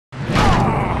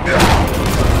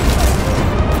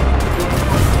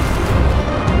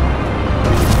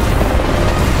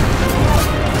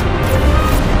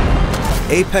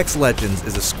Apex Legends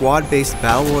is a squad-based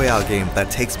Battle Royale game that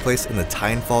takes place in the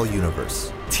Titanfall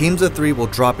Universe. Teams of 3 will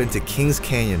drop into Kings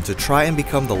Canyon to try and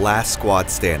become the last squad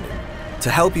standing. To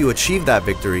help you achieve that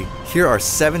victory, here are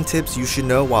 7 tips you should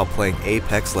know while playing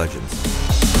Apex Legends.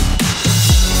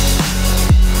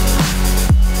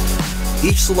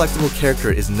 Each selectable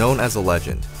character is known as a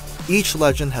legend. Each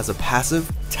legend has a passive,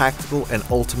 tactical, and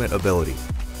ultimate ability.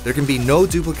 There can be no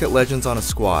duplicate legends on a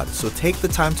squad, so take the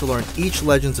time to learn each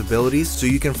legend's abilities so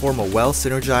you can form a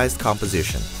well-synergized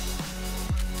composition.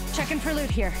 Checking for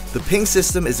loot here. The ping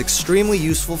system is extremely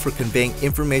useful for conveying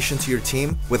information to your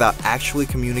team without actually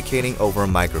communicating over a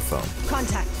microphone.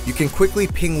 Contact. You can quickly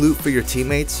ping loot for your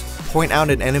teammates, point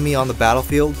out an enemy on the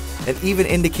battlefield, and even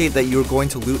indicate that you are going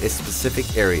to loot a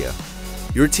specific area.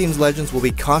 Your team's legends will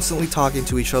be constantly talking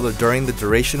to each other during the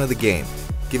duration of the game,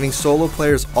 giving solo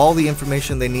players all the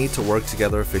information they need to work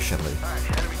together efficiently.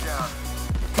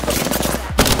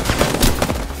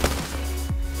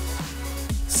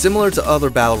 Similar to other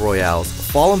Battle Royales,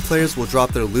 fallen players will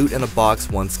drop their loot in a box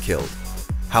once killed.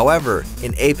 However,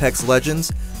 in Apex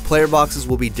Legends, player boxes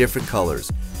will be different colors,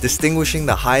 distinguishing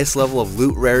the highest level of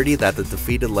loot rarity that the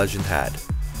defeated legend had.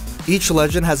 Each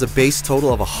legend has a base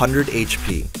total of 100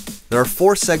 HP. There are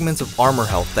 4 segments of armor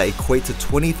health that equate to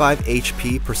 25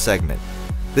 HP per segment.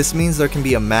 This means there can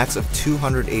be a max of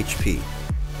 200 HP.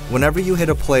 Whenever you hit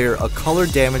a player, a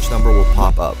colored damage number will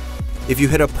pop up. If you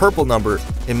hit a purple number,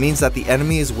 it means that the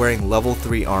enemy is wearing level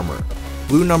 3 armor.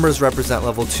 Blue numbers represent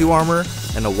level 2 armor,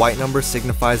 and a white number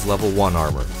signifies level 1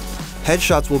 armor.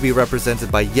 Headshots will be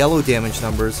represented by yellow damage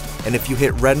numbers, and if you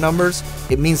hit red numbers,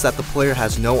 it means that the player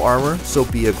has no armor, so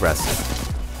be aggressive.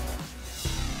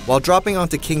 While dropping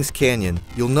onto Kings Canyon,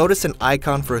 you'll notice an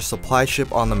icon for a supply ship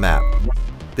on the map.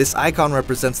 This icon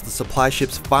represents the supply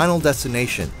ship's final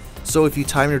destination, so if you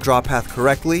time your drop path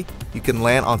correctly, you can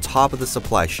land on top of the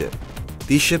supply ship.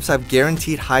 These ships have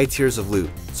guaranteed high tiers of loot,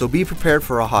 so be prepared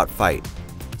for a hot fight.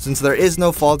 Since there is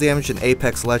no fall damage in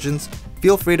Apex Legends,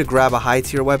 feel free to grab a high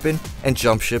tier weapon and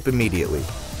jump ship immediately.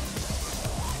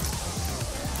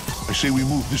 I say we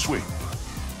move this way.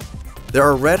 There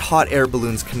are red hot air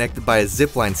balloons connected by a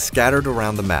zipline scattered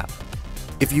around the map.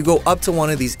 If you go up to one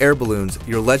of these air balloons,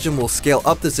 your legend will scale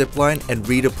up the zipline and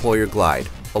redeploy your glide,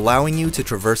 allowing you to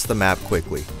traverse the map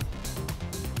quickly.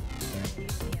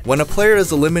 When a player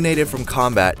is eliminated from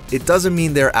combat, it doesn't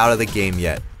mean they're out of the game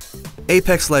yet.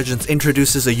 Apex Legends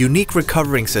introduces a unique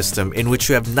recovering system in which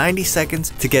you have 90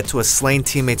 seconds to get to a slain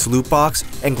teammate's loot box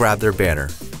and grab their banner.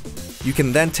 You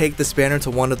can then take this banner to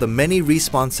one of the many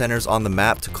respawn centers on the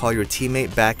map to call your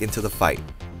teammate back into the fight.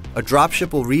 A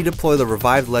dropship will redeploy the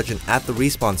revived legend at the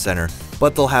respawn center,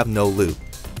 but they'll have no loot.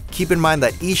 Keep in mind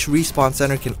that each respawn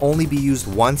center can only be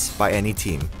used once by any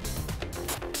team.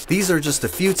 These are just a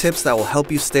few tips that will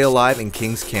help you stay alive in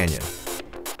Kings Canyon.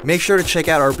 Make sure to check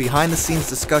out our behind the scenes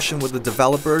discussion with the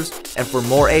developers, and for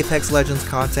more Apex Legends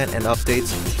content and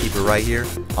updates, keep it right here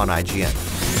on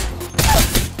IGN.